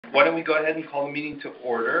Why don't we go ahead and call the meeting to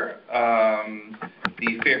order.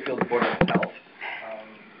 The Fairfield Board of Health,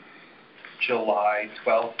 July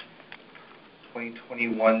 12th,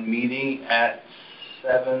 2021 meeting at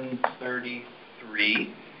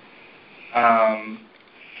 7:33.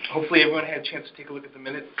 Hopefully everyone had a chance to take a look at the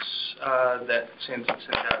minutes that Sandy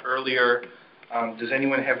sent out earlier. Does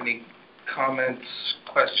anyone have any comments,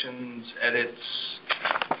 questions, edits?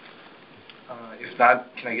 If not,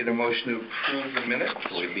 can I get a motion to approve the minutes?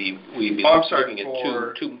 We'd be looking at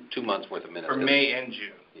two months worth of minutes. For May and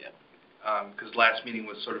June. Yeah. Because last meeting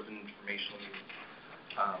was sort of an informational meeting.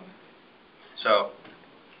 So.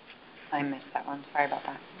 I missed that one. Sorry about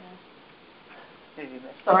that. Did you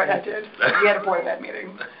miss? Sorry, I did. We had a board event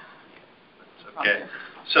meeting. That's okay.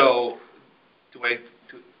 So, does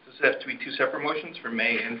it have to be two separate motions for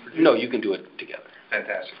May and for June? No, you can do it together.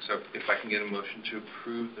 Fantastic. So if I can get a motion to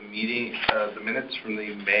approve the meeting, the minutes from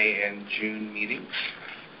the May and June meeting.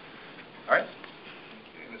 All right.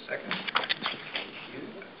 In a second. Thank you.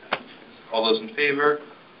 All those in favor?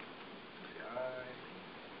 Say aye.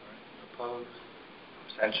 All right. Opposed?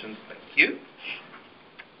 Abstentions? Thank you.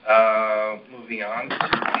 Moving on to the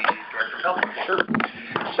Director of Health report. Sure.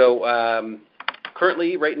 So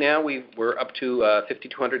currently, right now, we're up to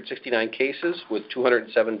 5,269 cases with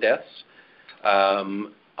 207 deaths.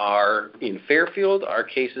 In Fairfield, our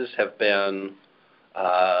cases have been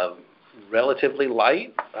relatively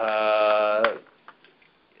light.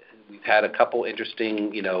 We've had a couple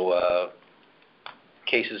interesting,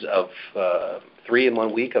 cases of 3 in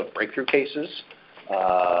 1 week of breakthrough cases,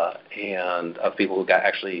 and of people who got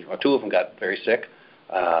or 2 of them got very sick.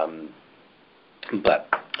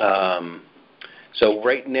 So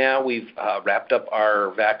right now we've wrapped up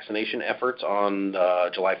our vaccination efforts on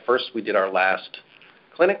July 1st. We did our last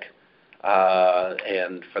clinic,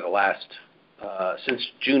 and for the last,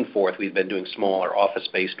 since June 4th, we've been doing smaller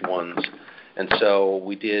office-based ones. And so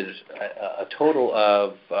we did a total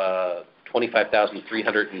of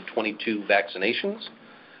 25,322 vaccinations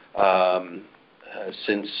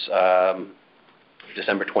since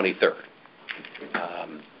December 23rd.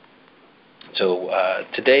 So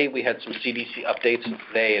today we had some CDC updates, and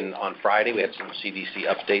today and on Friday we had some CDC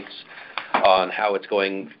updates on how it's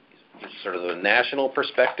going, sort of the national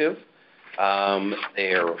perspective.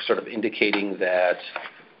 They're sort of indicating that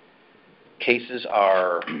cases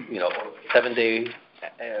are, 7-day,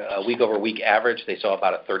 week-over-week average. They saw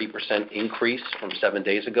about a 30% increase from 7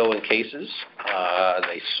 days ago in cases.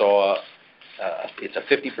 They saw it's a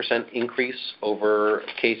 50% increase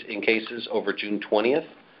in cases over June 20th.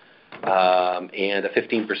 And a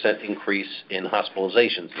 15% increase in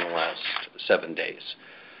hospitalizations in the last 7 days.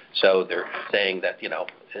 So they're saying that,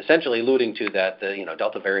 essentially alluding to that the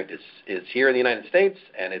Delta variant is here in the United States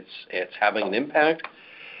and it's having an impact.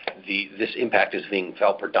 This impact is being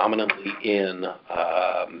felt predominantly in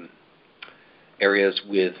areas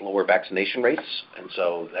with lower vaccination rates, and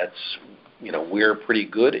so that's we're pretty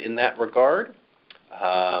good in that regard.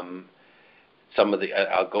 I'll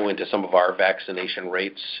go into some of our vaccination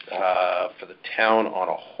rates for the town on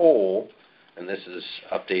a whole, and this is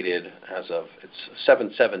updated it's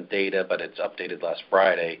 7/7 data, but it's updated last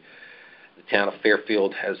Friday. The town of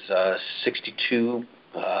Fairfield has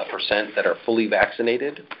 62% that are fully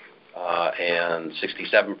vaccinated and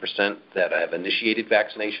 67% that have initiated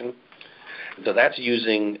vaccination. So that's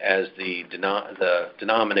using as the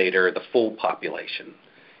denominator the full population.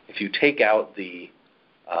 If you take out the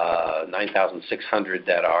 9,600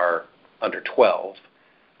 that are under 12,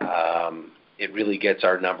 it really gets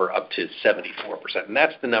our number up to 74%. And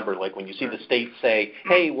that's the number, like when you see the states say,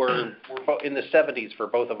 hey, we're in the 70s for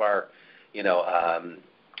both of our,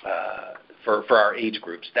 for our age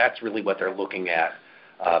groups. That's really what they're looking at,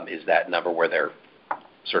 is that number where they're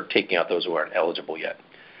sort of taking out those who aren't eligible yet.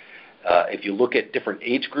 If you look at different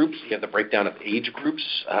age groups, you have the breakdown of age groups.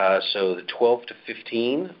 So the 12 to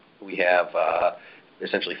 15, we have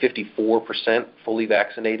essentially 54% fully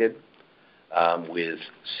vaccinated, with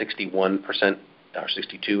 61% or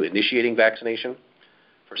 62 initiating vaccination.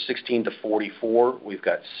 For 16 to 44, we've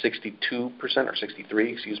got 62% or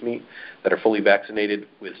 63, that are fully vaccinated,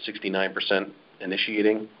 with 69%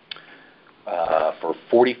 initiating. For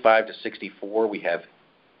 45 to 64, we have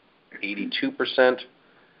 82%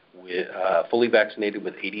 with fully vaccinated,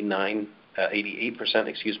 with 88%,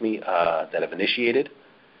 that have initiated.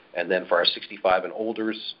 And then for our 65 and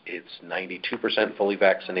olders, it's 92% fully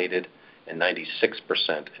vaccinated and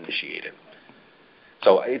 96% initiated.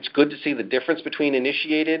 So it's good to see the difference between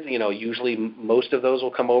initiated. Usually most of those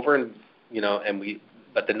will come over, and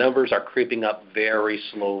but the numbers are creeping up very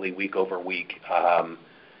slowly week over week.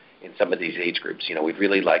 in some of these age groups. We'd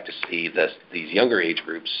really like to see these younger age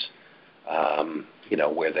groups,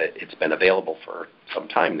 where it's been available for some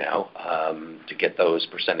time now, to get those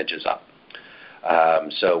percentages up.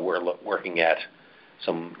 So we're working at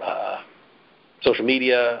some social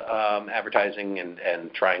media advertising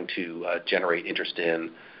and trying to generate interest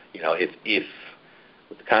in, if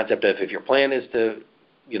with the concept of if your plan is to,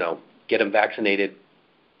 get them vaccinated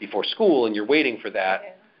before school and you're waiting for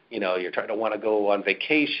that, you're trying to want to go on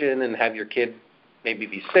vacation and have your kid maybe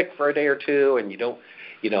be sick for a day or two, and you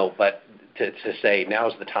don't, but to say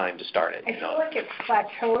now's the time to start it. I feel like it's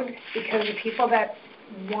plateaued because the people that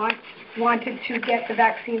wanted to get the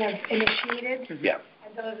vaccine have initiated, Yeah.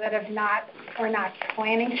 and those that have not are not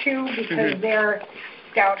planning to because they're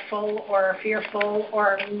doubtful or fearful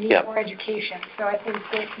or need more education. So I think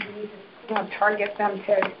that we need to target them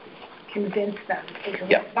to convince them. Because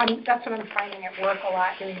that's what I'm finding at work a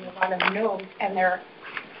lot, doing a lot of no's, and they're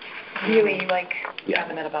really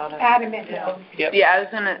Adamant about it. adamant no's. Yep. Yeah, I was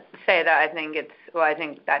going to say that I think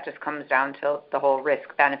that just comes down to the whole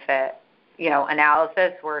risk-benefit,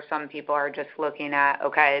 analysis, where some people are just looking at,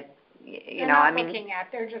 okay, They're not looking at,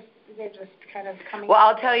 they're just kind of coming. Well,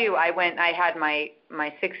 I'll tell you, I had my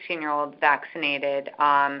 16-year-old vaccinated,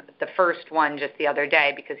 the first one just the other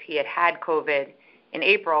day, because he had COVID in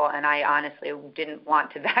April, and I honestly didn't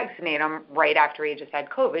want to vaccinate him right after he just had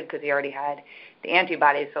COVID because he already had the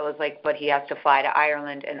antibodies. So it was but he has to fly to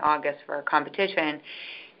Ireland in August for a competition.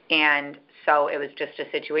 And so it was just a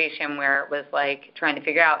situation where it was trying to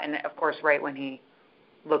figure out. And of course, right when he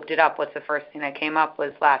looked it up, what's the first thing that came up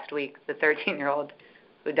was last week, the 13-year-old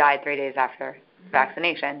who died 3 days after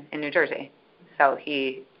vaccination in New Jersey. So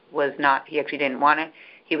he actually didn't want it.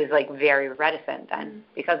 He was very reticent then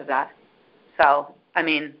because of that. So,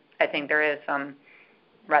 I think there is some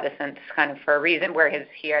reticence kind of for a reason where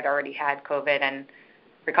he had already had COVID and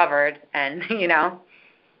recovered, and,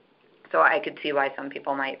 so I could see why some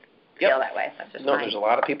people might feel that way. That's just there's a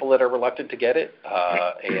lot of people that are reluctant to get it,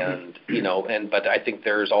 but I think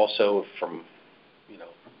there's also from,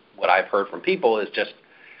 what I've heard from people is just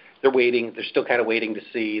they're waiting. They're still kind of waiting to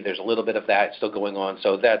see. There's a little bit of that still going on.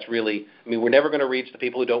 So that's really, we're never going to reach the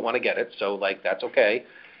people who don't want to get it. So that's okay.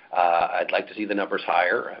 I'd like to see the numbers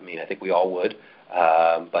higher. I think we all would.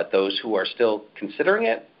 But those who are still considering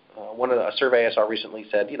it, a survey I saw recently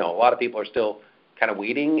said, a lot of people are still kind of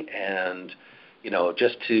waiting, and,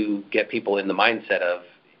 just to get people in the mindset of,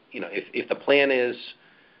 if the plan is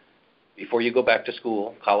before you go back to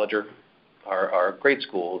school, college or grade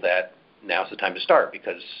school, that now's the time to start,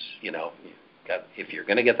 because, if you're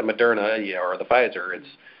going to get the Moderna or the Pfizer, it's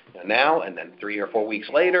now, and then 3 or 4 weeks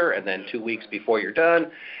later, and then 2 weeks before you're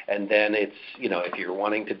done, and then it's, if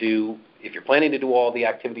you're planning to do all the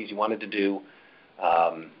activities you wanted to do,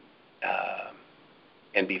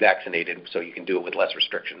 and be vaccinated, so you can do it with less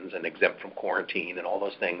restrictions and exempt from quarantine and all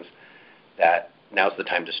those things, that now's the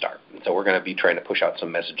time to start. And so we're going to be trying to push out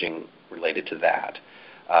some messaging related to that.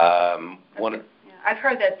 I've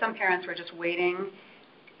heard that some parents were just waiting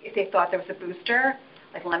if they thought there was a booster,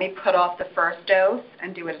 let me put off the first dose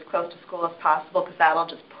and do it as close to school as possible, because that'll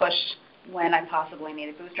just push when I possibly need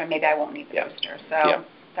a booster, and maybe I won't need the booster. So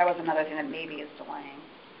that was another thing that maybe is delaying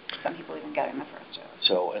some people even getting the first dose.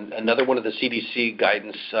 So another one of the CDC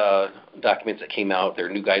guidance documents that came out, their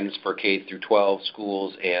new guidance for K through 12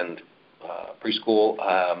 schools and preschool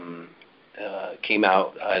came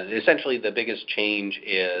out. Essentially, the biggest change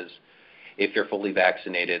is if you're fully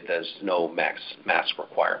vaccinated, there's no mask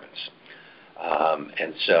requirements.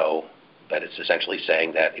 And so that it's essentially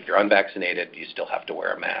saying that if you're unvaccinated, you still have to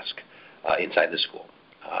wear a mask inside the school.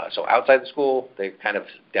 So outside the school, they kind of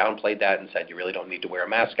downplayed that and said you really don't need to wear a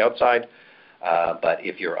mask outside. But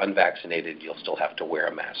if you're unvaccinated, you'll still have to wear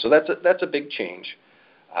a mask. So that's a big change.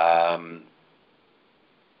 Can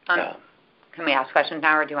we ask questions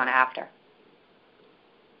now, or do you want to after?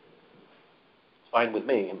 Fine with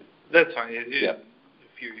me. That's fine. If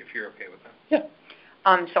you're okay with that. Yeah.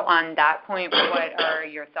 So on that point, what are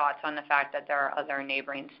your thoughts on the fact that there are other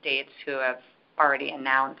neighboring states who have already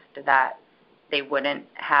announced that they wouldn't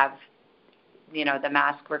have, the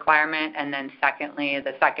mask requirement? And then secondly,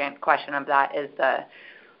 the second question of that is the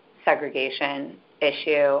segregation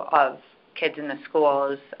issue of kids in the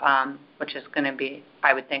schools, which is going to be,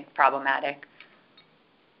 I would think, problematic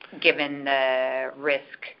given the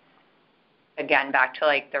risk, again, back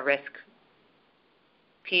to the risk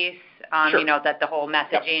piece, Sure. That the whole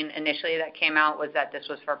messaging initially that came out was that this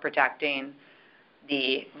was for protecting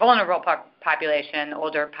the vulnerable population, the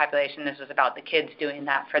older population. This was about the kids doing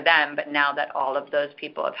that for them. But now that all of those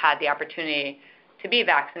people have had the opportunity to be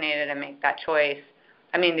vaccinated and make that choice,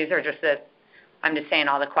 these are just the I'm just saying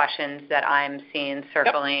all the questions that I'm seeing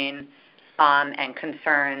circling, and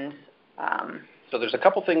concerns. So there's a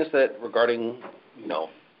couple things that regarding,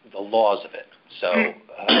 the laws of it. So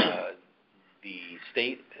the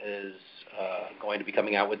state is going to be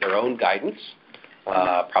coming out with their own guidance,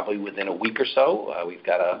 probably within a week or so. We've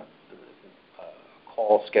got a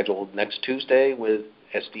call scheduled next Tuesday with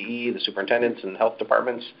SDE, the superintendents and health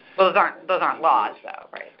departments. Those aren't laws, though,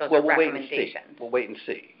 right? Those are We'll wait and see. recommendations. We'll wait and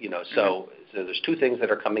see. So there's two things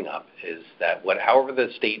that are coming up. Is that however the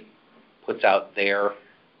state puts out their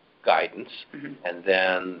guidance, and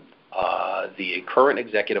then the current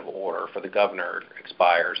executive order for the governor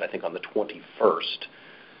expires, I think, on the 21st,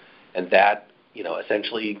 and that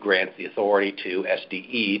essentially grants the authority to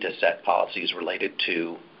SDE to set policies related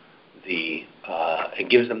to and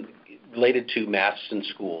gives them related to masks in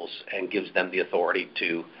schools and gives them the authority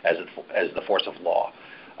to as the force of law.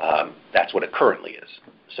 That's what it currently is.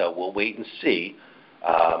 So we'll wait and see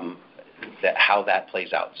how that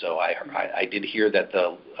plays out. So I did hear that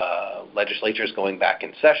the legislature is going back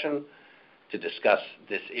in session to discuss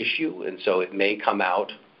this issue, and so it may come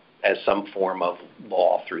out as some form of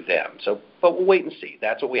law through them. But we'll wait and see.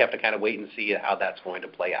 That's what we have to kind of wait and see how that's going to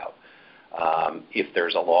play out. If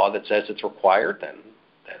there's a law that says it's required, then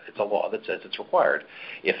it's a law that says it's required.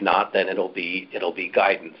 If not, then it'll be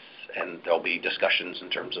guidance, and there'll be discussions in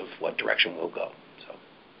terms of what direction we'll go.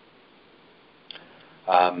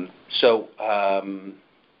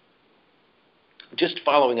 Just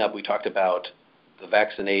following up, we talked about the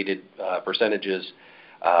vaccinated percentages.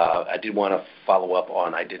 I did want to follow up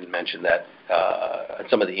on, I didn't mention that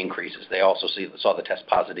some of the increases. They also saw the test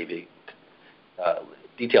positivity,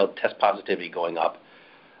 detailed test positivity going up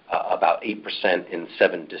about 8% in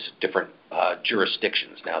 7 different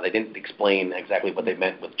jurisdictions. Now, they didn't explain exactly what they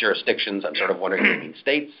meant with jurisdictions. I'm sort of wondering if they mean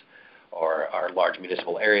states or large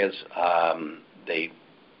municipal areas. They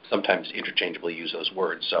sometimes interchangeably use those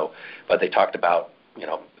words. But they talked about,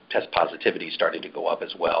 test positivity starting to go up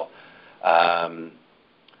as well.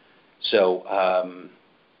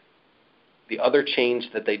 The other change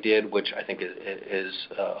that they did, which I think is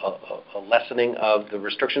a lessening of the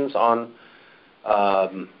restrictions on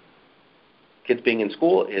kids being in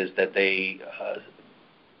school, is that they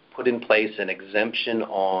put in place an exemption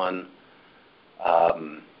on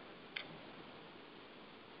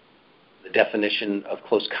the definition of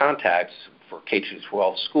close contacts for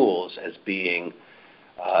K-12 schools as being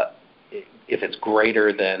if it's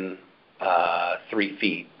greater than 3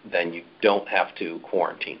 feet, then you don't have to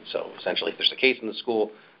quarantine. So essentially, if there's a case in the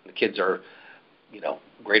school and the kids are,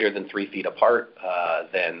 greater than 3 feet apart,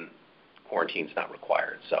 then quarantine's not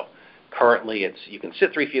required. So currently, you can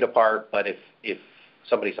sit 3 feet apart, but if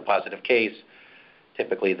somebody's a positive case,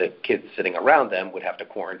 typically the kids sitting around them would have to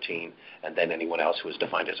quarantine, and then anyone else who is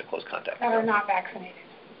defined as a close contact. That are not vaccinated.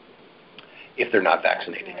 If they're not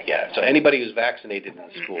vaccinated, yeah. So anybody who's vaccinated in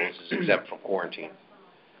the schools is exempt from quarantine.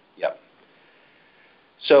 Yep.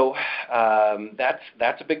 So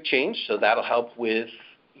that's a big change. So that'll help with,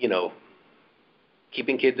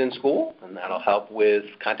 keeping kids in school, and that'll help with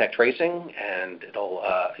contact tracing, and it'll,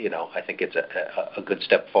 I think it's a good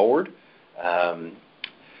step forward.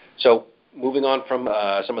 So moving on from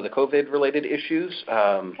some of the COVID-related issues. Can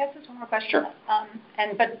I ask just one more question? Sure.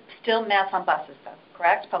 But still masks on buses, though,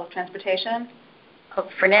 correct? Public transportation?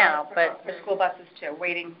 For now, but For school buses, too,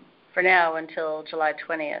 waiting. for now until July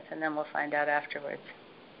 20th, and then we'll find out afterwards.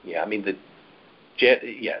 Yeah, I mean,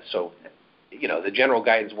 so, the general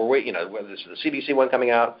guidance, we're waiting, whether there's the CDC one coming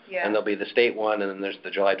out, Yeah. and there'll be the state one, and then there's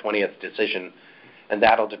the July 20th decision, and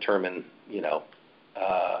that'll determine,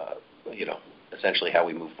 essentially how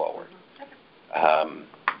we move forward.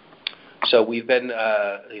 So we've been,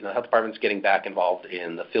 health department's getting back involved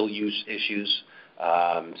in the fill use issues,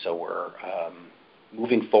 so we're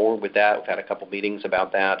moving forward with that. We've had a couple meetings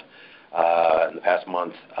about that in the past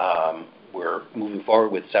month. We're moving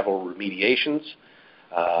forward with several remediations.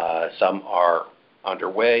 Some are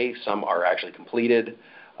underway, some are actually completed,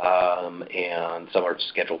 and some are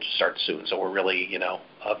scheduled to start soon. So we're really,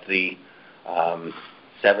 of the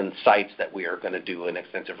 7 sites that we are going to do an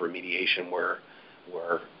extensive remediation, we're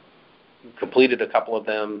completed a couple of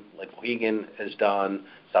them. Lake Mohegan is done,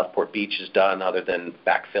 Southport Beach is done, other than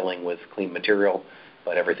backfilling with clean material,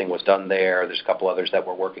 but everything was done there. There's a couple others that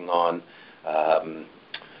we're working on.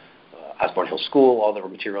 Osborne Hill School, all the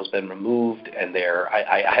material's been removed, and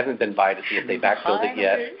I haven't been by to see if they backfilled it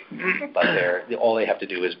yet, but all they have to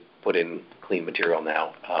do is put in clean material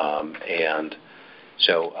now. And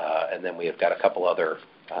then we have got a couple other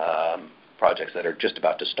projects that are just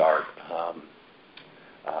about to start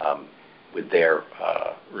with their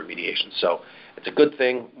remediation. So it's a good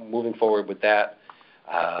thing moving forward with that.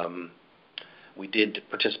 We did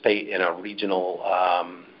participate in a regional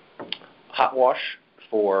hot wash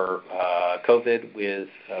for COVID with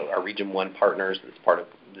our Region 1 partners. This part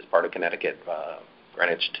of Connecticut,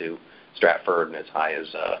 Greenwich to Stratford, and as high as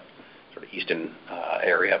sort of eastern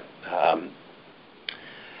area.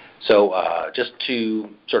 So just to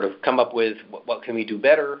sort of come up with what can we do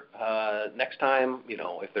better next time,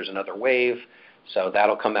 if there's another wave. So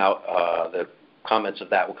that'll come out, the comments of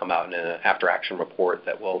that will come out in an after-action report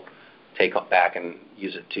that we'll take back and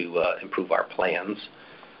use it to improve our plans.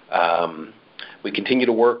 We continue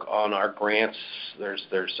to work on our grants. There's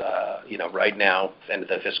right now, at the end of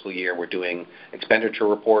the fiscal year, we're doing expenditure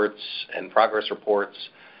reports and progress reports,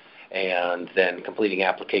 and then completing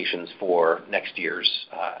applications for next year's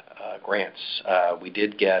grants. We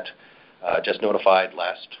did get just notified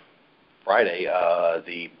last Friday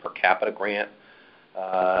the per capita grant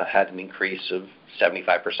had an increase of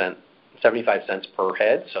 75 cents per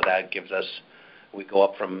head. So that gives us, we go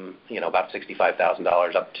up from about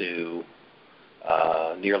 $65,000 up to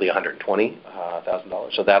nearly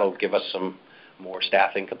 $120,000. So that'll give us some more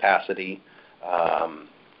staffing capacity.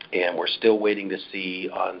 And we're still waiting to see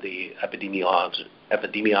on the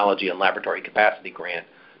epidemiology and laboratory capacity grant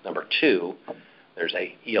number 2. There's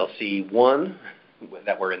a ELC 1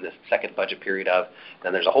 that we're in the second budget period of.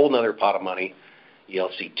 Then there's a whole other pot of money,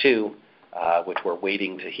 ELC 2, which we're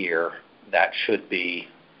waiting to hear. That should be,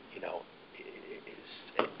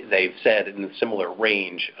 they've said in a similar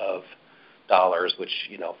range of dollars, which,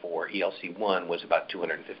 for ELC 1 was about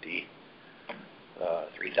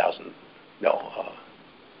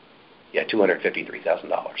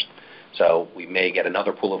 $253,000. So we may get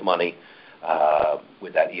another pool of money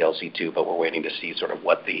with that ELC 2, but we're waiting to see sort of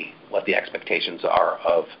what the expectations are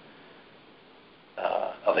of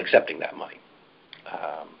accepting that money.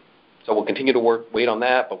 So we'll continue to wait on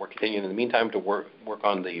that, but we're continuing in the meantime to work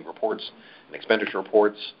on the reports and expenditure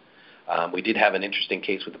reports. We did have an interesting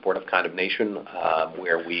case with the Board of Condemnation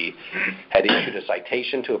where we had issued a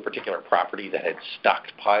citation to a particular property that had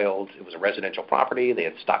stockpiled. It was a residential property. They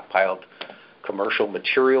had stockpiled commercial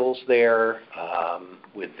materials there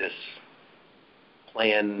with this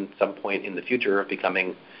plan some point in the future of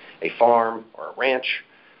becoming a farm or a ranch.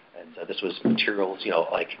 And so this was materials,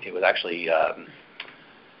 like it was actually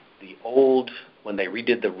the old, when they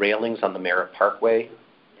redid the railings on the Merritt Parkway,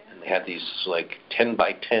 and they had these like 10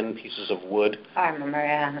 by 10 pieces of wood. I remember,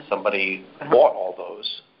 yeah. Somebody bought all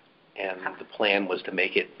those, and the plan was to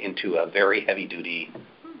make it into a very heavy-duty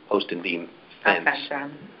post and beam fence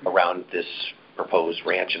around this proposed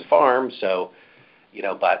ranch and farm. So,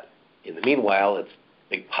 but in the meanwhile, it's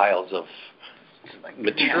big piles of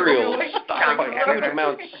materials, huge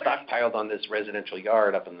amounts stockpiled on this residential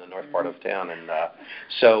yard up in the north part of town. And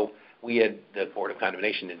so the Board of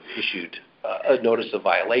Condemnation had issued a notice of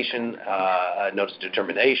violation, a notice of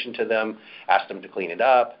determination to them, asked them to clean it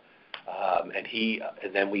up, and he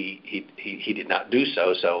did not do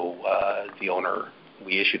so. So the owner,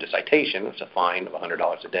 we issued a citation. It's a fine of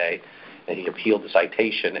 $100 a day, and he appealed the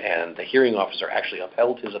citation, and the hearing officer actually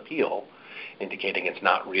upheld his appeal, indicating it's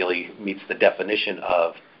not really meets the definition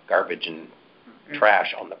of garbage and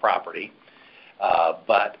trash on the property,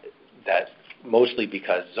 but that mostly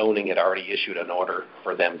because zoning had already issued an order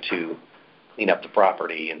for them to clean up the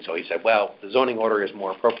property, and so he said, well, the zoning order is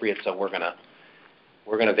more appropriate, so we're gonna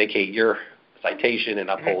vacate your citation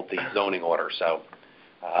and uphold the zoning order. So,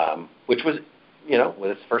 which was,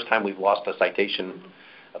 it's the first time we've lost a citation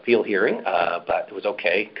appeal hearing, but it was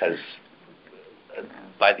okay because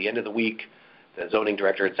by the end of the week, the zoning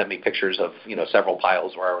director had sent me pictures of, several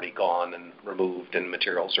piles were already gone and removed and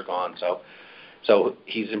materials are gone. So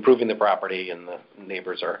he's improving the property and the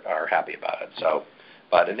neighbors are happy about it. So,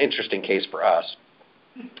 but an interesting case for us.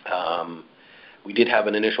 We did have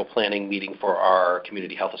an initial planning meeting for our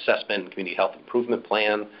community health assessment, community health improvement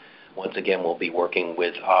plan. Once again, we'll be working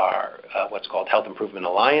with our what's called Health Improvement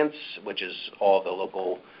Alliance, which is all the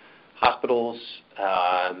local hospitals,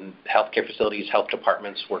 healthcare facilities, health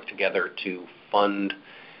departments work together to fund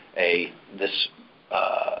this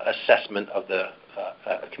assessment of the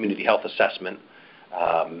community health assessment,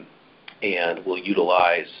 and we'll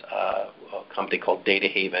utilize a company called Data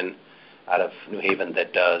Haven out of New Haven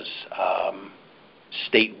that does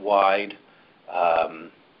statewide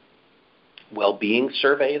well-being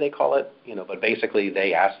survey, they call it. But basically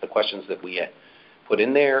they ask the questions that we put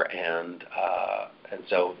in there, and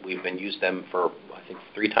so we've been used them for I think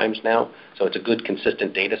 3 times now. So it's a good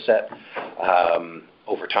consistent data set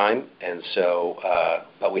over time. And so,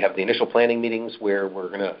 but we have the initial planning meetings where we're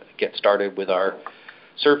going to get started with our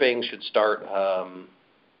surveying. Should start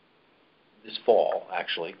this fall,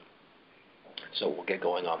 actually. So we'll get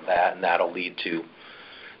going on that, and that'll lead to,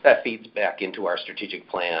 that feeds back into our strategic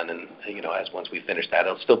plan, and, as once we finish that,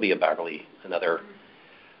 it'll still be about really another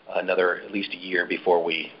at least a year before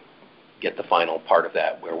we get the final part of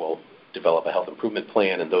that, where we'll develop a health improvement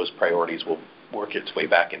plan, and those priorities will work its way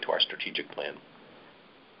back into our strategic plan.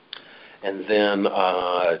 And then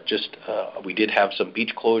we did have some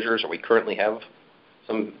beach closures, or we currently have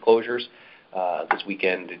some closures this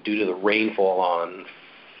weekend due to the rainfall on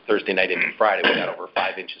Thursday night and Friday. We got over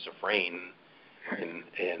 5 inches of rain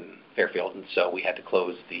in Fairfield, and so we had to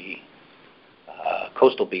close the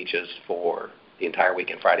coastal beaches for the entire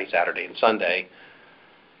weekend, Friday, Saturday, and Sunday.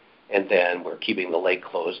 And then we're keeping the lake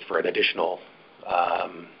closed for an additional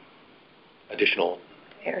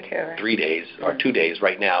 3 days or 2 days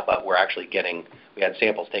right now, but we're actually we had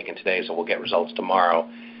samples taken today, so we'll get results tomorrow.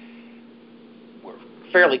 We're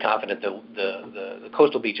fairly confident the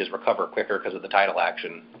coastal beaches recover quicker because of the tidal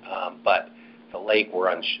action, but the lake we're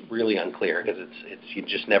really unclear because you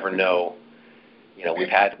just never know. We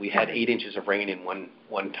had 8 inches of rain in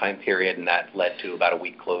one time period, and that led to about a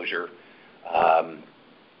week closure.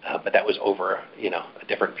 But that was over, a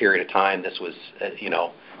different period of time. This was,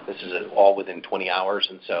 this is all within 20 hours,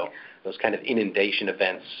 and so those kind of inundation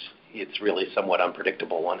events, it's really somewhat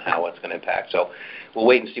unpredictable on how it's going to impact. So we'll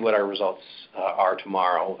wait and see what our results are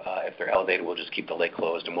tomorrow. If they're elevated, we'll just keep the lake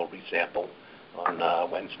closed, and we'll resample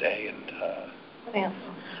on Wednesday. And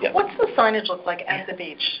yeah. What's the signage look like at the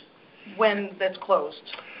beach when it's closed?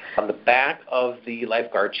 On the back of the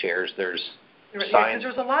lifeguard chairs, there's signs.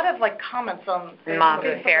 There's a lot of comments on Mom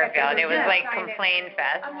of Fairfield. It was like complain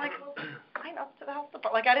fest. I'm like, well, sign up to the health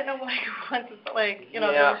department. I didn't know what to Yeah.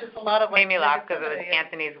 There was just a lot of Made me laugh because it was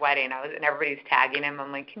Anthony's wedding. And everybody's tagging him.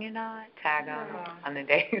 I'm like, can you not tag him on the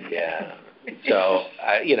days? Yeah. So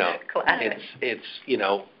Classic. it's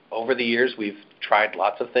over the years we've tried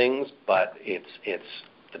lots of things, but it's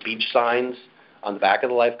the beach signs on the back of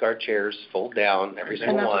the lifeguard chairs fold down, every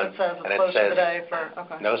single one, and that's what and it says today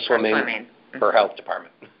for no swimming. For health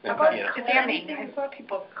department. How about clamming? I saw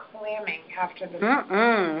people clamming after the.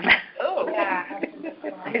 Oh. Yeah, after the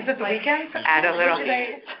Is it the weekend? Add a little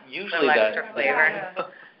Usually extra flavor.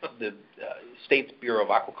 The State's Bureau of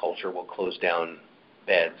Aquaculture will close down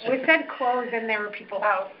beds. We said close, and there were people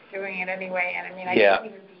out doing it anyway, and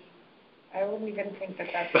I wouldn't even think that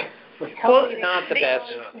that's healthy. Not the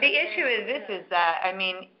best. The issue is that,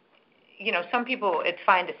 some people, it's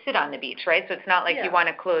fine to sit on the beach, right? So it's not like you want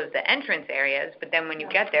to close the entrance areas, but then when you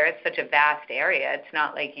get there, it's such a vast area. It's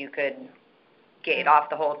not like you could gate off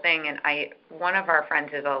the whole thing. And one of our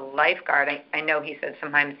friends is a lifeguard. I know he said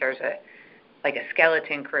sometimes there's a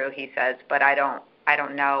skeleton crew, he says, but I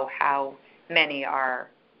don't know how many are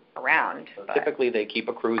around. But. Typically they keep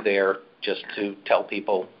a crew there just to tell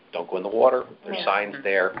people, don't go in the water. There's signs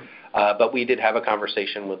there. But we did have a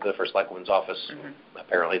conversation with the First Selectwoman's office. Mm-hmm.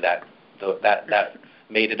 Apparently that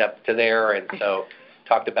made it up to there, and so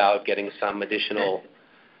talked about getting some additional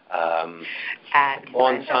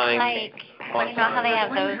lawn signs. How they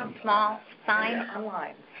have those small signs?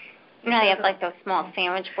 Online. They have those small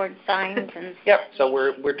sandwich board signs and. Yep. So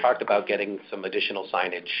we're talked about getting some additional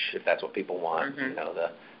signage if that's what people want.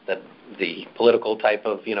 Mm-hmm. The political type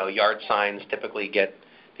of yard signs typically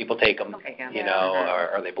people take them,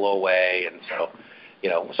 or they blow away, and so.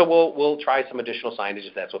 So we'll try some additional signage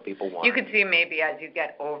if that's what people want. You could see maybe as you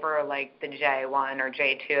get over the J1 or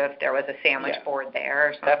J2 if there was a sandwich board there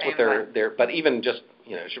or something. That's what they're but even just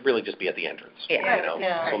it should really just be at the entrance.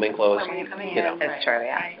 Yeah. Swimming clothes. That's true.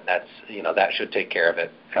 Yeah. That's that should take care of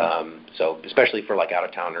it. So especially for out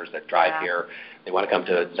of towners that drive here, they want to come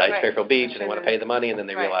to nice Fairfield Beach and they want to pay the money and then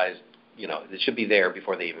they realize it should be there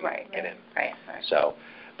before they even get in. Right. So,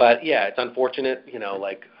 but yeah, it's unfortunate.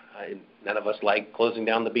 None of us like closing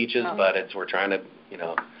down the beaches, but we're trying to,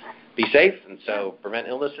 be safe and so prevent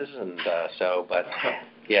illnesses and but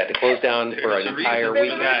yeah, to close down for an entire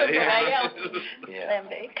week. Yeah.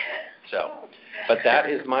 So, but that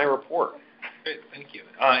is my report. Great, thank you.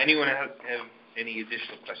 Anyone have any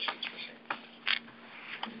additional questions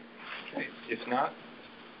for me? Okay, if not,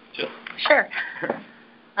 Jill? Sure.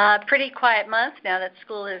 Pretty quiet month now that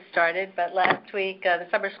school has started, but last week the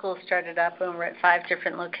summer school started up and we're at 5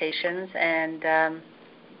 different locations and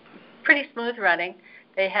pretty smooth running.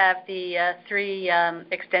 They have the 3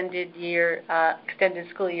 extended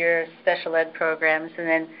school year special ed programs and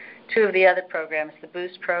then 2 of the other programs, the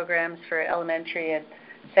boost programs for elementary and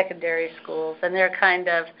secondary schools. And they're kind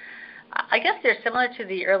of, I guess they're similar to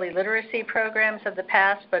the early literacy programs of the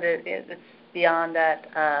past, but it's beyond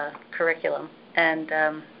that curriculum. And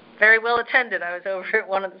very well attended. I was over at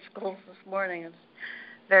one of the schools this morning. It's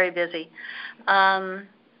very busy.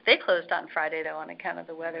 They closed on Friday, though, on account of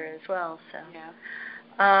the weather as well. So,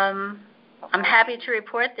 I'm happy to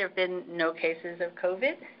report there have been no cases of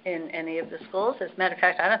COVID in any of the schools. As a matter of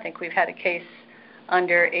fact, I don't think we've had a case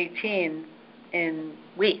under 18 in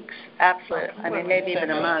weeks. Absolutely. I mean, maybe even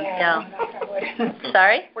a month. Yeah.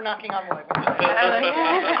 Sorry? We're knocking on wood.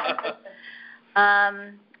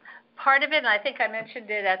 Part of it, and I think I mentioned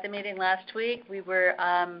it at the meeting last week, we were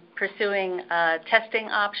pursuing testing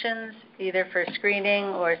options, either for screening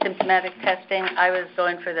or symptomatic testing. I was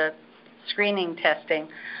going for the screening testing.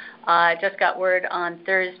 I just got word on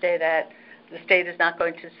Thursday that the state is not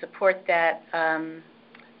going to support that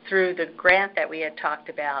through the grant that we had talked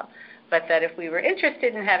about, but that if we were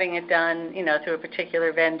interested in having it done, through a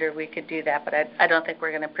particular vendor, we could do that. But I don't think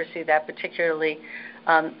we're going to pursue that particularly.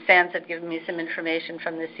 SANS had given me some information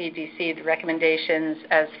from the CDC, the recommendations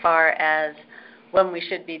as far as when we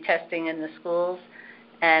should be testing in the schools,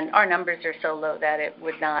 and our numbers are so low that it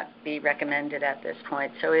would not be recommended at this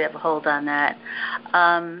point, so we have a hold on that.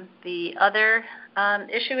 The other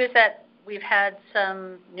issue is that we've had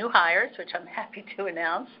some new hires, which I'm happy to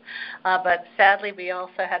announce, but sadly we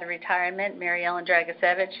also had a retirement. Mary Ellen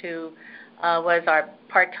Dragasevich, who was our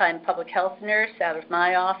part-time public health nurse out of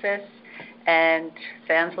my office, and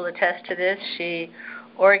SANS will attest to this. She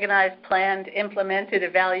organized, planned, implemented,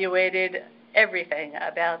 evaluated everything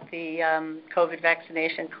about the COVID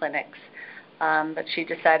vaccination clinics, but she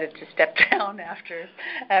decided to step down after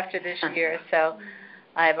this year. So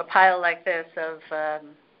I have a pile like this of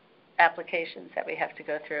applications that we have to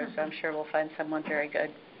go through, so I'm sure we'll find someone very good.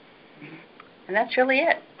 And that's really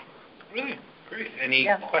it. Really? Great. Any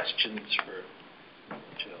questions for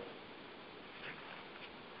Jill?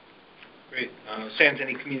 Great. SANS,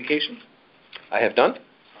 any communications? I have none. All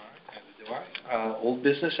right, neither do I. Old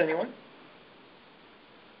business, anyone?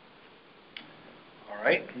 All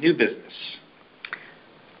right, new business.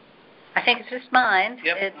 I think it's just mine.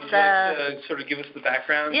 Yep. It's, would you like to sort of give us the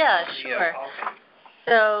background? Yeah, sure.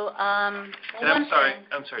 So, I'm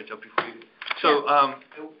sorry, Jill, before you. So,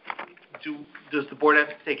 does the board have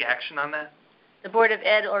to take action on that? The Board of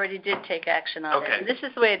Ed already did take action on it. Okay. And this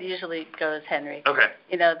is the way it usually goes, Henry. Okay.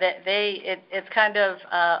 It's kind of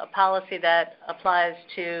a policy that applies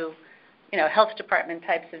to, health department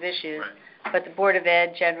types of issues. Right. But the Board of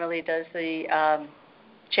Ed generally does the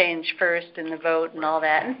change first and the vote and all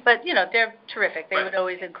that. But, they're terrific. They would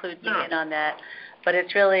always include me in on that. But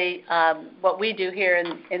it's really what we do here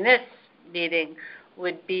in this meeting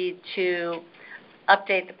would be to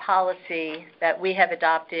update the policy that we have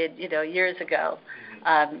adopted, years ago,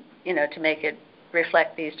 to make it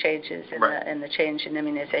reflect these changes in the change in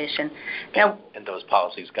immunization. Now, And those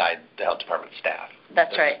policies guide the health department staff.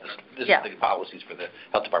 That's right. This is the policies for the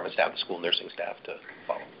health department staff, the school nursing staff to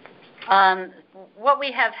follow. What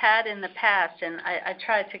we have had in the past, and I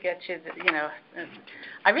tried to get you,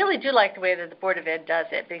 I really do like the way that the Board of Ed does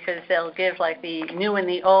it, because they'll give like the new and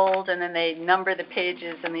the old, and then they number the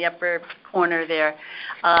pages in the upper corner there.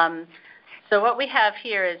 So what we have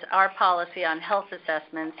here is our policy on health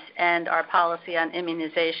assessments and our policy on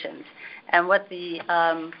immunizations. And what the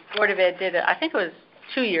Board of Ed did, I think it was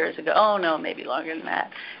 2 years ago, maybe longer than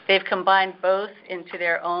that. They've combined both into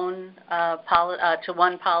their own to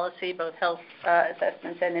one policy, both health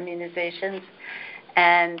assessments and immunizations.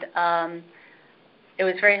 And it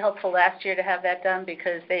was very helpful last year to have that done,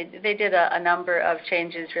 because they did a number of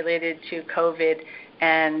changes related to COVID,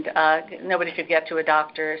 and nobody could get to a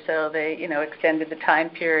doctor, so they extended the time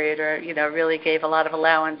period, or really gave a lot of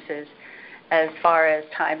allowances as far as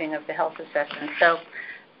timing of the health assessment. So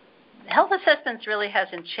health assessments really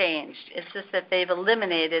hasn't changed. It's just that they've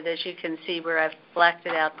eliminated, as you can see where I've blacked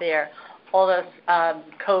it out there, all those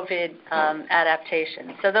COVID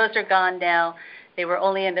adaptations. So those are gone now. They were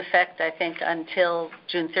only in effect, I think, until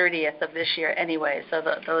June 30th of this year anyway, so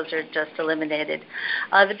those are just eliminated.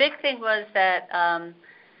 The big thing was that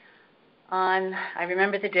I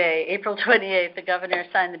remember the day, April 28th, the governor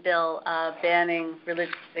signed the bill banning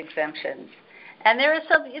religious exemptions. And there are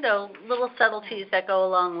some, little subtleties that go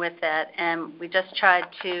along with that, and we just tried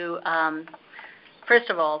to, first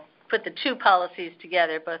of all, put the two policies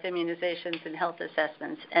together, both immunizations and health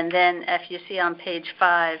assessments. And then, if you see on page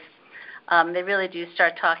 5, they really do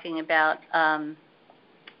start talking about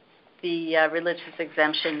the religious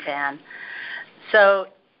exemption ban. So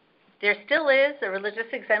there still is a religious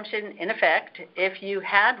exemption in effect. If you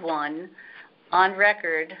had one on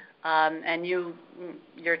record, and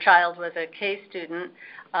your child was a K student,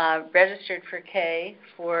 registered for K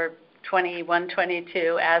for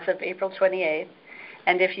 21-22 as of April 28th,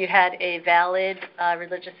 and if you had a valid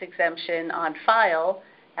religious exemption on file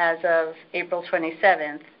as of April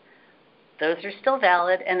 27th, those are still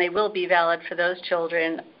valid, and they will be valid for those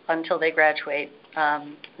children until they graduate, at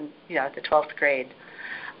the 12th grade.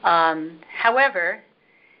 However,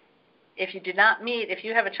 if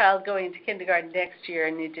you have a child going into kindergarten next year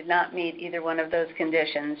and you did not meet either one of those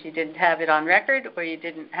conditions, you didn't have it on record or you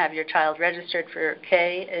didn't have your child registered for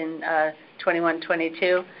K in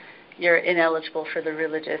 21-22, you're ineligible for the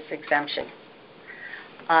religious exemption.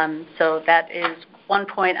 So that is one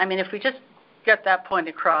point. I mean, if we just get that point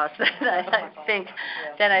across,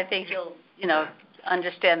 then I think you'll,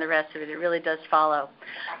 understand the rest of it. It really does follow.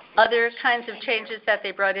 Other kinds of changes that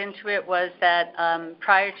they brought into it was that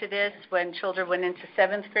prior to this, when children went into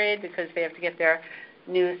 7th grade, because they have to get their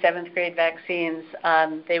new 7th grade vaccines,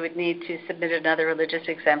 they would need to submit another religious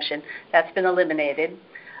exemption. That's been eliminated.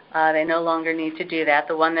 They no longer need to do that.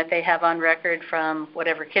 The one that they have on record from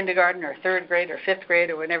whatever kindergarten or 3rd grade or 5th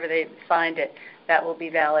grade or whenever they find it, that will be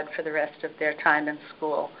valid for the rest of their time in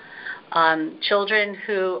school. Children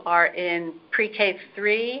who are in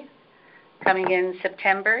pre-K3 coming in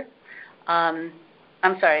September,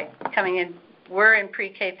 were in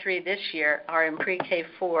pre-K3 this year, are in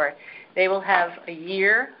pre-K4. They will have a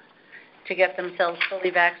year to get themselves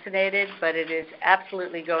fully vaccinated, but it is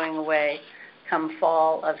absolutely going away come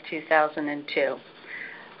fall of 2002.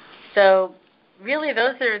 So really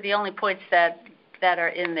those are the only points that are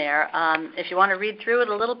in there. If you want to read through it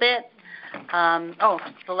a little bit,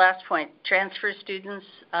 the last point, transfer students,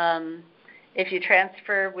 if you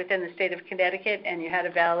transfer within the state of Connecticut and you had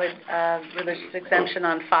a valid religious exemption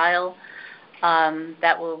on file,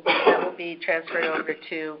 that will be transferred over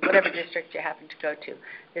to whatever district you happen to go to.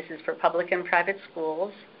 This is for public and private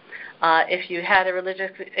schools. If you had a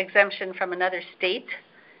religious exemption from another state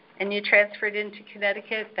and you transferred into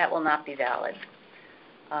Connecticut, that will not be valid.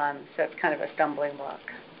 So it's kind of a stumbling block.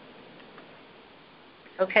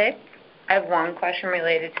 Okay? I have one question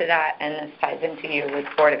related to that, and this ties into you with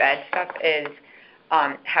Board of Ed stuff, is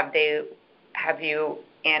have you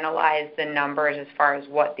analyzed the numbers as far as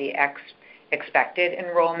what the expected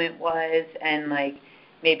enrollment was and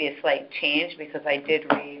maybe a slight change? Because I did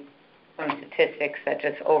read some statistics that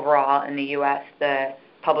just overall in the U.S. the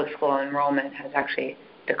public school enrollment has actually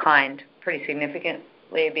declined pretty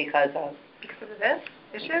significantly because of this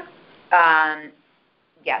issue?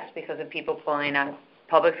 Yes, because of people pulling out of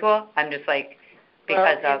public school. I'm just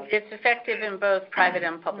because of... It's effective in both private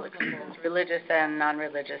and public schools, religious and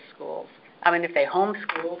non-religious schools. I mean, if they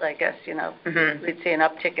homeschooled, I guess, we'd see an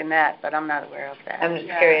uptick in that, but I'm not aware of that. I'm just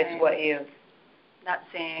curious what you... Not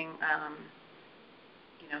seeing,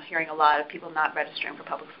 hearing a lot of people not registering for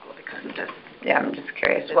public school because of this. Yeah, I'm just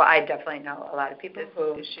curious. Well, I definitely know a lot of people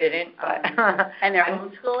who didn't, but... And they're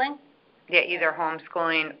homeschooling? Yeah, either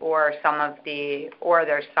homeschooling or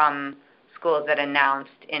there's some schools that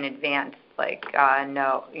announced in advance,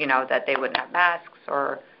 that they wouldn't have masks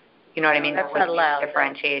or, you know what I mean? That's not allowed.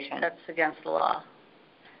 Differentiation. That's against the law.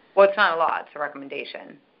 Well, it's not a law, it's a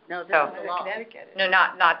recommendation. No, that's the law. No,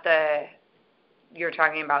 not the, you're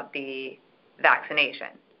talking about the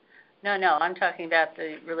vaccination. No, I'm talking about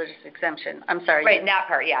the religious exemption. I'm sorry. Right, in that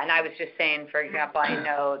part, yeah. And I was just saying, for example, I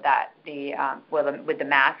know that with the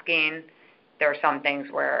masking, there are some things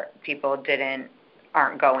where people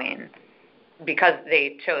aren't going because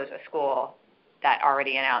they chose a school that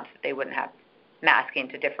already announced that they wouldn't have masking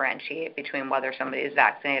to differentiate between whether somebody is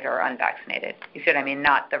vaccinated or unvaccinated. You see what I mean?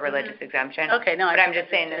 Not the religious exemption. Okay, no. But I'm just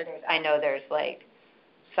saying that I know there's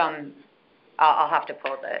some, I'll have to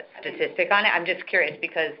pull the statistic on it. I'm just curious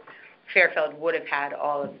because Fairfield would have had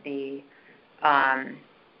all of the, from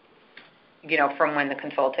when the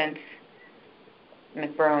consultants,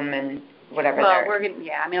 McBroom and whatever. Well, a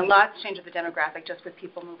lot's changed with the demographic just with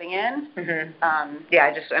people moving in. Mm-hmm. I'm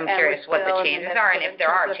curious what the changes are and if there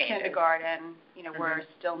are changes. Kindergarten, we're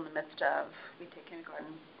still in the midst of, we take kindergarten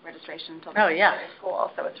registration until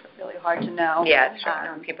school, so it's really hard to know. Yeah, it's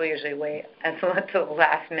true. People usually wait until the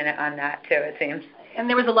last minute on that too, it seems. And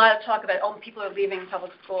there was a lot of talk about, people are leaving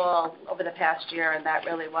public school over the past year, and that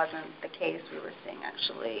really wasn't the case. We were seeing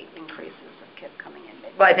actually increases of kids coming in.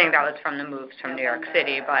 Well, I think that was from the moves from New York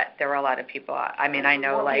City, but there were a lot of people. I mean, I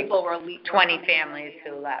know 20 families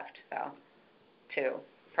who left, to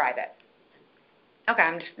private. Okay,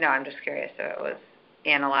 I'm just curious if it was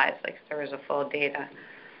analyzed, if there was a full data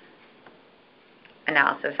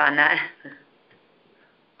analysis on that.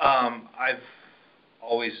 I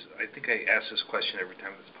think I ask this question every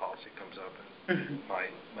time this policy comes up, and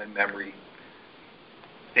my memory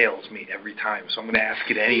fails me every time, so I'm going to ask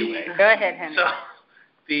it anyway. Go ahead, Henry. So,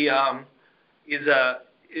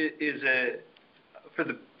 for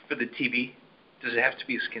the TB, does it have to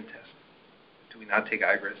be a skin test? Do we not take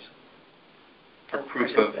IGRIS? For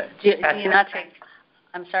proof of, Do you not take,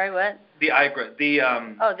 I'm sorry, what? the IGRIS, the,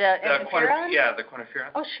 Oh, the interferon? yeah, the quantiferon?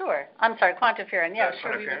 Oh, sure. I'm sorry, quantiferon, yeah,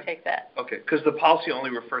 sure, we quantiferon? would take that. Okay, because the policy only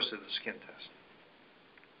refers to the skin test.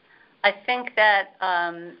 I think that,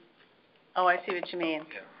 oh, I see what you mean.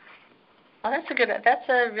 Yeah. Oh, that's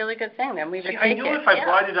a really good thing, then, we would See, take it. I knew if I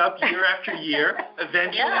brought it up year after year,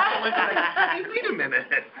 eventually someone's like, hey, wait a minute.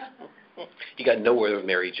 You got nowhere with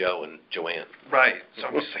Mary Jo and Joanne. Right, so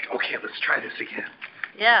I'm just like, okay, let's try this again.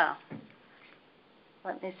 Yeah.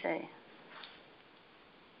 Let me see.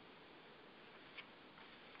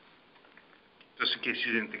 Just in case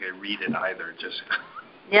you didn't think I read it either, just.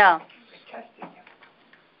 Yeah.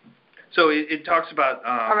 So it talks about.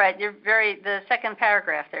 All right, the second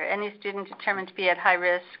paragraph there. Any student determined to be at high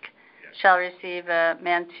risk shall receive a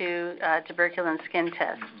MAN2 tuberculin skin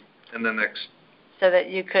test. Mm-hmm. And the next. So that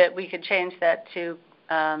we could change that to,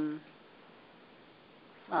 well,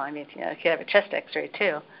 I mean, you could have a chest X-ray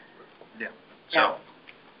too. Yeah. So. Yeah.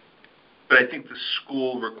 But I think the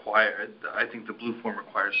school I think the blue form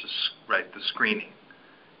requires the screening.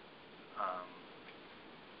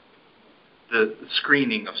 The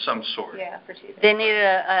screening of some sort. Yeah, for teething. They need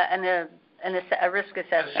a risk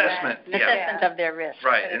assessment. Assessment, An yeah. assessment of their risk.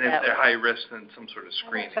 Right, put it and if that they're way. high risk, then some sort of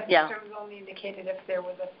screening. Yeah. It was only indicated if there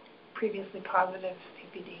was a previously positive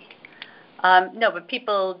PPD. No, but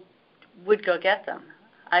people would go get them.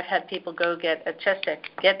 I've had people go get a chest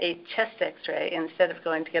X-ray instead of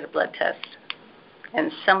going to get a blood test,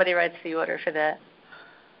 and somebody writes the order for that.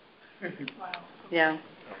 Wow. Yeah.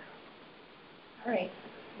 All right.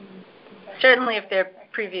 Certainly, if they're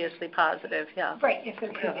previously positive. Yeah. Right, if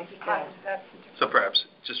they're previously positive, that's the difference. So perhaps,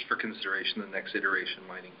 just for consideration, the next iteration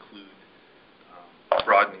might include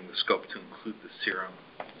broadening the scope to include the serum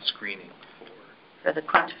screening For the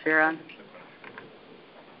quantiferon.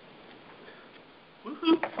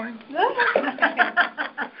 Woohoo, fine.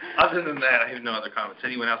 Other than that, I have no other comments.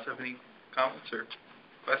 Anyone else have any comments or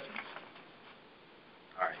questions?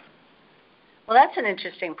 All right. Well, that's an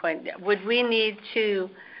interesting point. Would we need to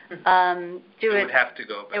do it? It would have to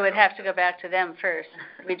go back. It would have to go back to them first.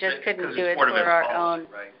 We just couldn't do it for our own.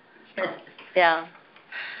 Right. Yeah.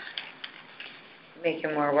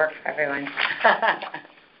 Making more work for everyone.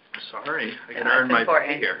 Sorry, I can No, earn my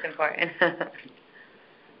pay It's here. important.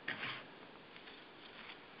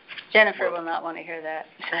 Jennifer will not want to hear that.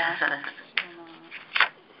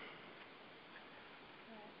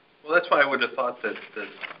 Well, that's why I would have thought that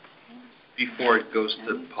before it goes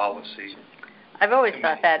to policy, I've always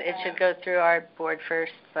thought that it should go through our board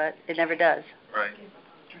first, but it never does. right?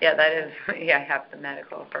 Yeah, that is, I have the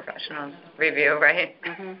medical professionals review, right?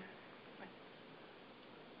 Mm-hmm.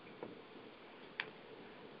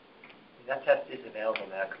 That test is available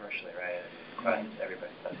now commercially, right? Across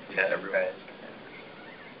everybody. Yeah, everybody.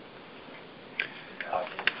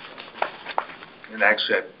 And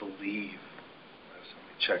actually, I believe, let me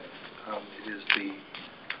check,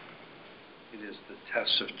 it is the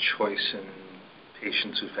test of choice in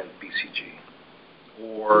patients who've had BCG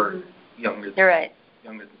or younger. You're right.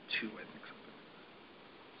 Younger than 2,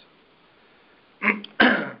 I think.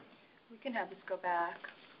 We can have this go back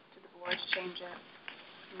to the board to change it.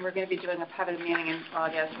 And we're going to be doing a private meeting in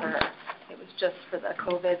August where it was just for the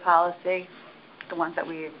COVID policy, the ones that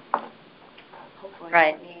we hopefully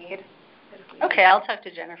Right. don't need. Okay, I'll talk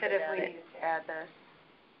to Jennifer But if about we it. needed to add this.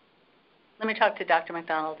 Let me talk to Dr.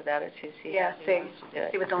 McDonald about it too, see Yeah, how he see, wants to do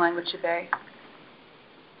see it. what the language should be.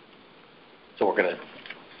 So we're going to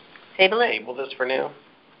Table it? table this for now?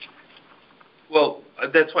 Well,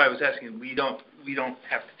 that's why I was asking. We don't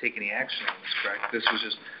have to take any action on this, correct? This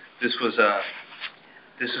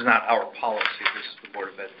is not our policy. This is the Board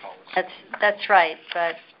of Ed policy. That's right,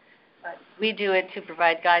 but we do it to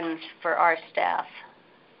provide guidance for our staff.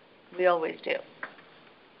 We always do.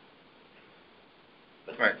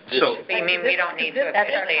 Right. This- So, So you mean we don't need to That's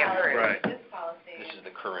our officially policy. approve? right. This policy. This is the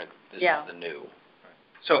current, this Yeah. is the new.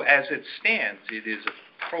 So as it stands, it is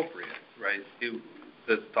appropriate, right?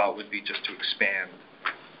 The thought would be just to expand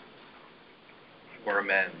or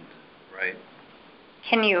amend, right?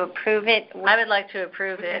 Can you approve it? I would like to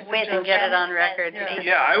approve it With and get it on record. Yeah.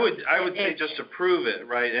 Yeah, I would say It- just approve it,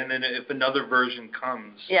 right? And then if another version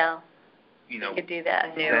comes, Yeah, you we know, could do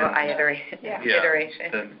that. New Then- iteration. Yeah. yeah,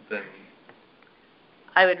 Iteration. then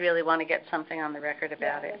I would really want to get something on the record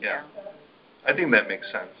about it. Yeah. I think that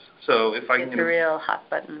makes sense. So if I It's can, a real hot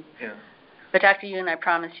button. yeah. But Dr. Yoon, I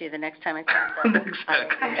promise you, the next time it comes up, I will do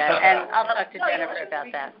that. And I'll talk to No, Jennifer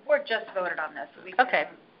about that. The board just voted on this. So we Okay. can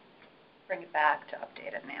bring it back to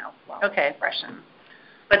update it now while Okay. it's fresh and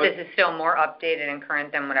But this is still more updated and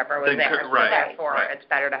current than whatever was Than there. cur- right, So therefore, right. it's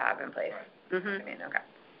better to have in place. Right. Mhm. I mean, okay.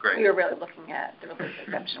 Great. We were really looking at the relief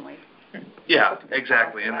exemption. We Yeah,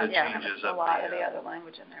 exactly, and the Yeah. changes a of lot of the the, other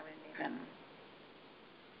language in there we didn't even.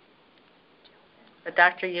 But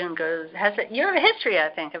Dr. Yoon you have a history, I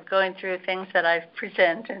think, of going through things that I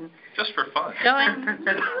present and just for fun. going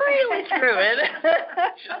really through it.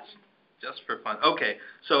 Just for fun. Okay,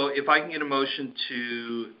 so if I can get a motion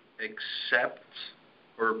to accept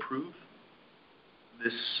or approve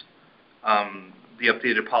this, the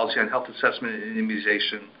updated policy on health assessment and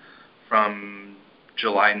immunization from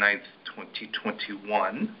July 9th, 2021.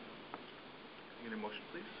 Can I get a motion,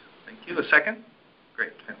 please? Thank you. A second?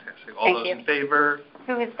 Great, fantastic. All Thank those you. in favor?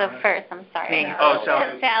 Who was the first? I'm sorry. Me. Oh,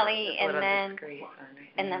 Sally. Sally, Put it and on the then, screen.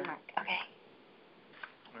 and then Mark. Okay.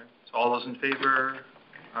 All right, so all those in favor?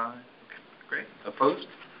 Aye. Okay, great. Opposed?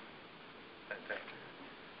 Fantastic.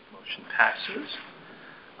 Motion passes.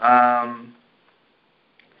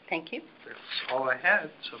 Thank you. That's all I had,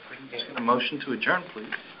 so if I can just get a motion to adjourn, please.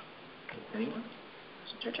 Anyone?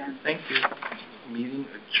 Thank you. Meeting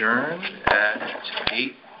adjourned at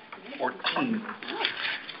 8:14.